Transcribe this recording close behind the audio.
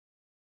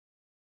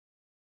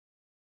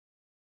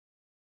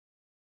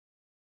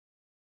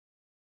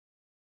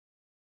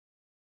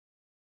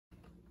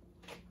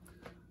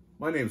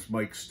My name's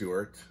Mike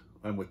Stewart.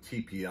 I'm with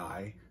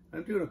TPI.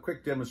 I'm doing a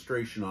quick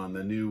demonstration on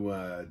the new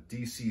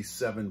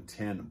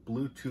DC710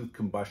 Bluetooth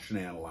combustion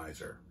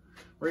analyzer.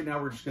 Right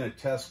now we're just going to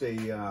test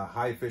a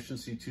high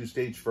efficiency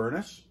two-stage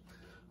furnace.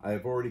 I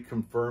have already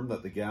confirmed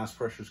that the gas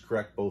pressure is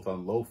correct both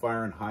on low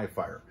fire and high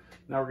fire.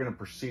 Now we're going to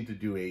proceed to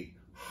do a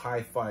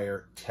high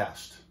fire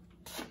test.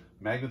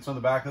 Magnets on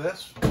the back of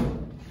this.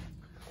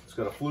 It's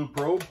got a Flue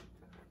probe,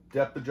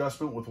 depth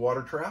adjustment with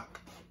water trap.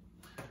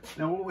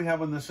 Now what we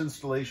have on this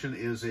installation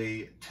is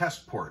a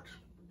test port.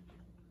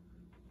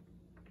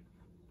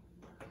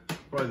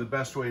 Probably the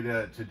best way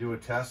to do a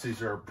test.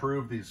 These are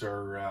approved, these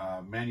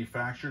are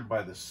manufactured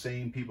by the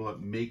same people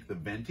that make the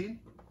venting.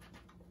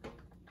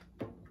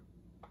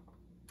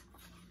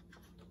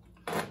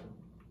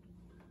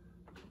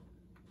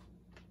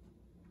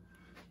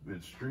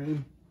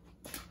 Midstream.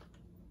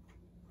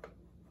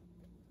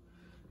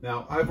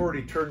 Now I've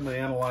already turned the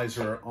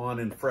analyzer on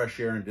in fresh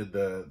air and did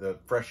the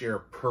fresh air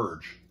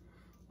purge.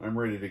 I'm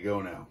ready to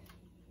go now.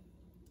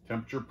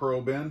 Temperature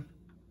probe in,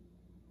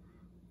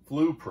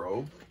 Flue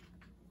probe,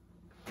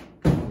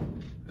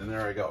 and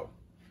there I go.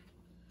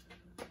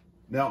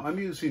 Now I'm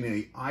using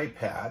an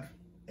iPad.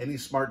 Any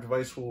smart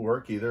device will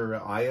work,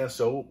 either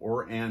ISO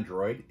or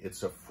Android.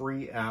 It's a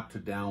free app to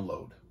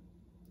download.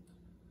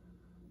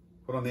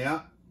 Put on the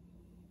app.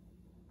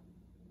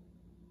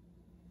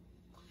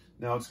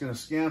 Now it's going to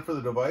scan for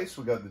the device.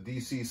 We got the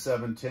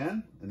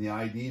DC710 and the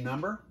ID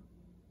number.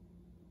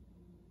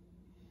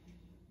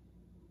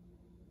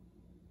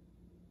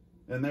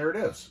 And there it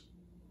is.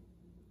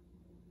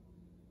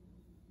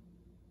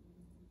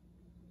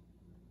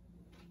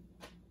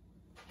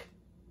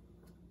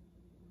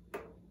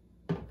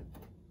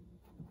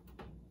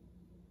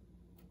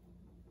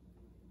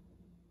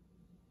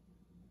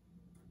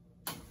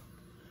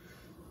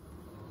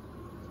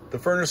 The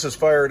furnace is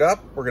fired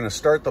up. We're going to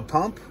start the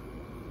pump.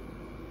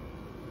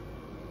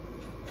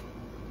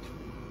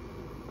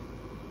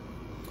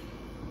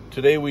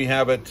 Today we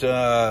have it,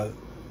 the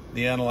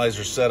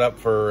analyzer set up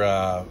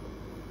for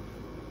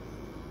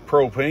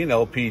propane,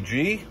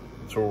 LPG.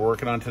 That's what we're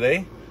working on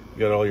today. You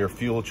got all your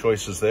fuel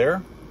choices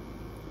there.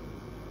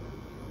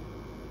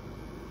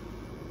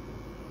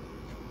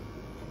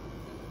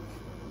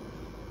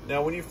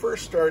 Now, when you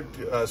first start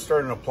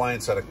an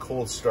appliance at a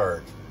cold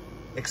start,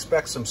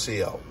 expect some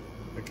CO.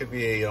 It could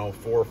be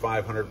 400 or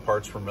 500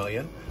 parts per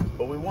million,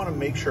 but we want to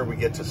make sure we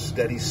get to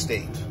steady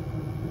state.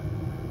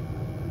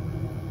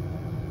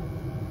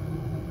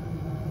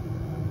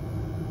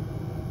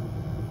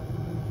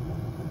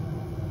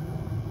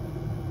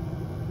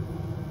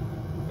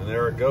 And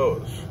there it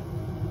goes.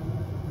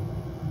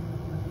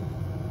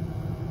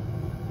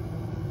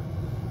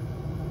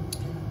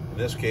 In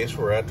this case,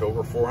 we're at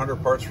over 400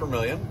 parts per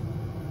million.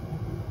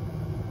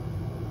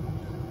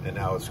 And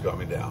now it's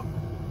coming down.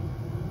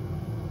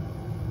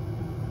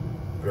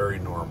 Very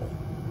normal.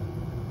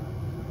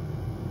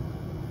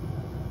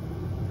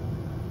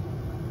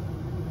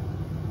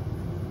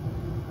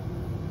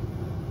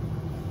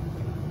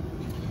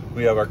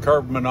 We have our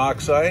carbon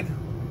monoxide,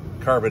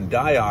 carbon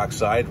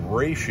dioxide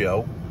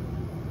ratio,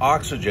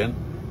 oxygen,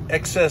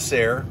 excess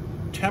air,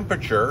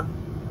 temperature.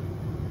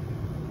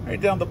 Right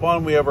down the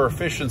bottom we have our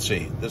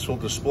efficiency. This will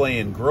display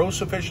in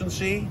gross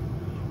efficiency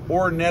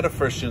or net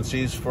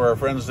efficiencies for our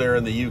friends there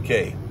in the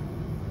UK.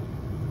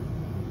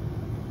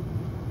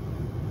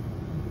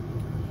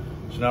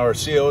 So now our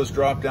CO has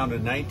dropped down to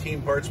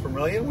 19 parts per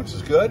million, which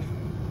is good.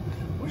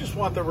 We just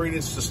want the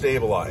readings to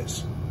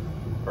stabilize.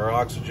 Our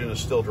oxygen is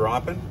still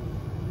dropping.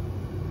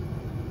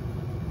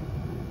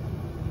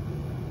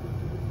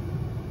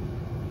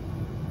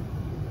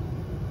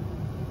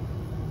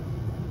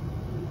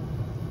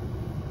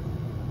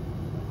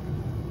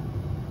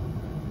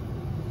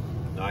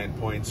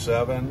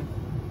 .7,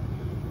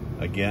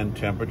 again,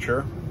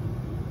 temperature.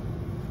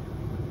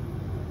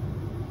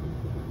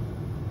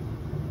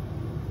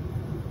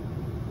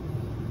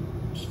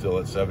 Still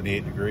at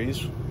 78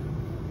 degrees.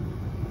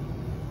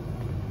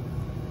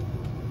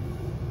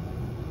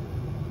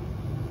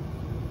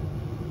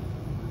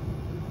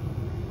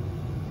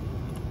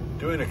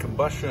 Doing a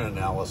combustion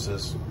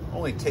analysis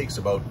only takes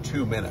about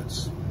 2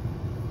 minutes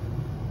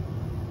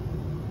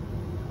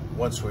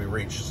once we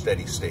reach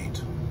steady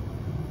state.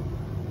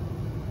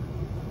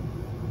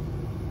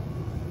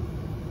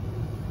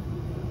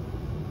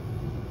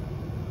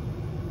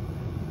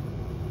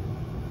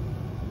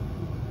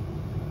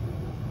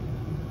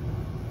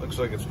 Looks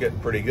like it's getting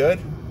pretty good.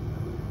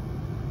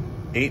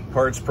 8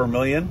 parts per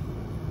million,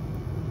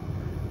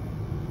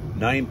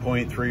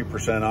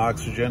 9.3%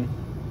 oxygen,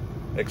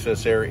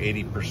 excess air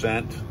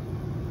 80%.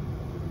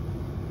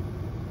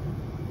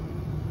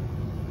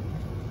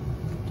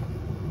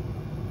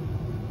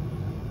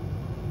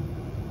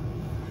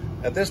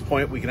 At this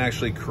point, we can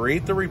actually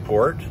create the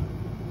report.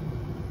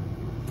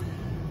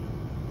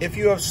 If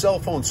you have cell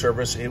phone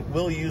service, it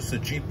will use the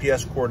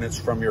GPS coordinates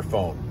from your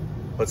phone.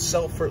 But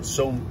cell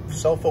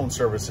phone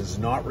service is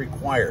not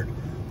required.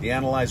 The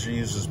analyzer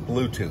uses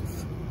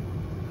Bluetooth.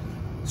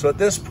 So at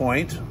this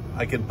point,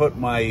 I can put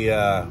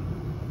my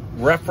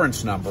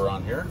reference number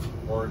on here,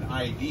 or an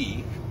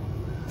ID.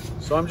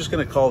 So I'm just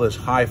going to call this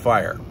high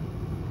fire.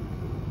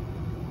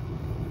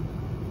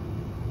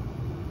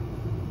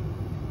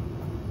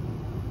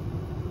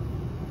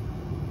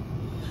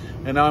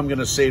 And now I'm going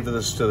to save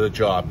this to the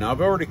job. Now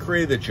I've already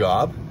created the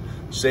job,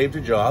 saved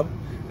a job,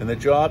 and the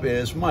job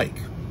is Mike.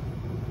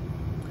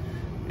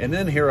 And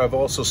then here I've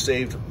also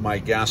saved my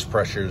gas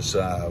pressures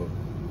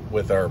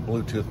with our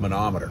Bluetooth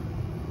manometer.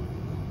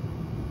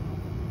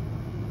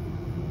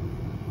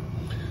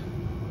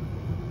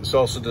 This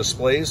also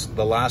displays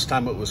the last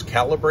time it was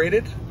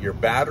calibrated, your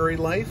battery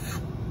life,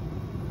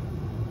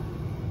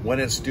 when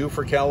it's due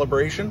for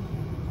calibration.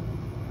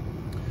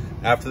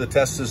 After the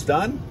test is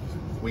done,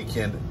 we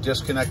can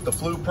disconnect the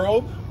Flue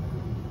probe.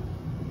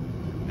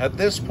 At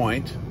this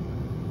point,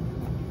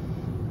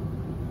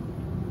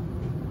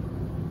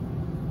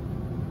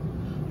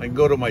 I can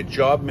go to my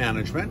job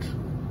management,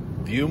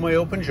 view my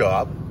open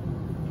job.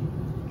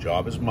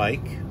 Job is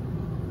Mike.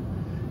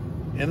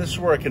 And this is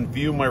where I can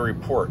view my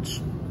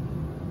reports.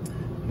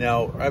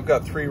 Now, I've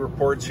got 3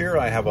 reports here.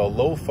 I have a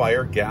low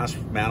fire gas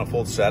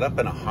manifold setup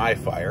and a high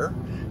fire.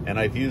 And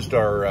I've used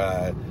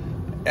our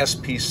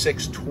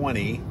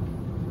SP620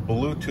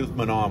 Bluetooth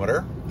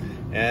manometer.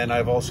 And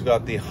I've also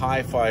got the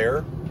high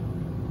fire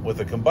with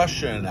a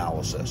combustion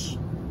analysis.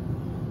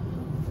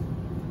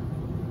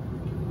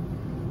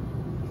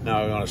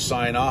 Now I'm going to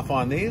sign off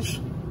on these.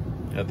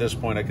 At this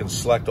point I can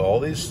select all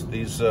these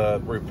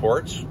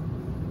reports.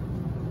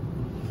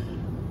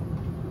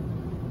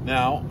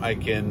 Now I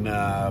can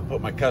put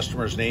my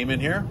customer's name in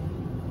here.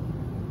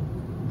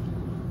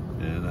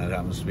 And that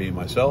happens to be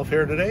myself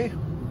here today.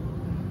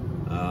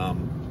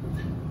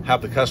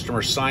 Have the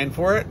customer sign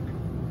for it.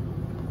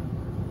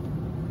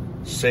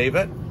 Save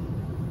it.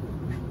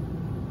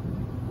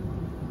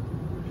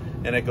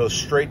 And it goes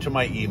straight to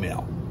my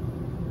email.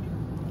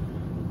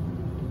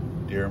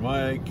 Dear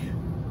Mike,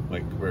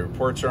 my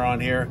reports are on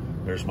here.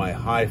 There's my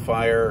high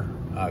fire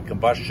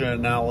combustion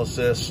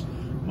analysis,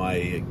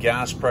 my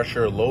gas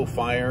pressure, low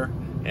fire,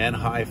 and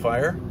high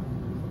fire.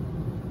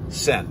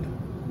 Send.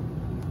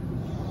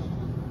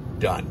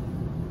 Done.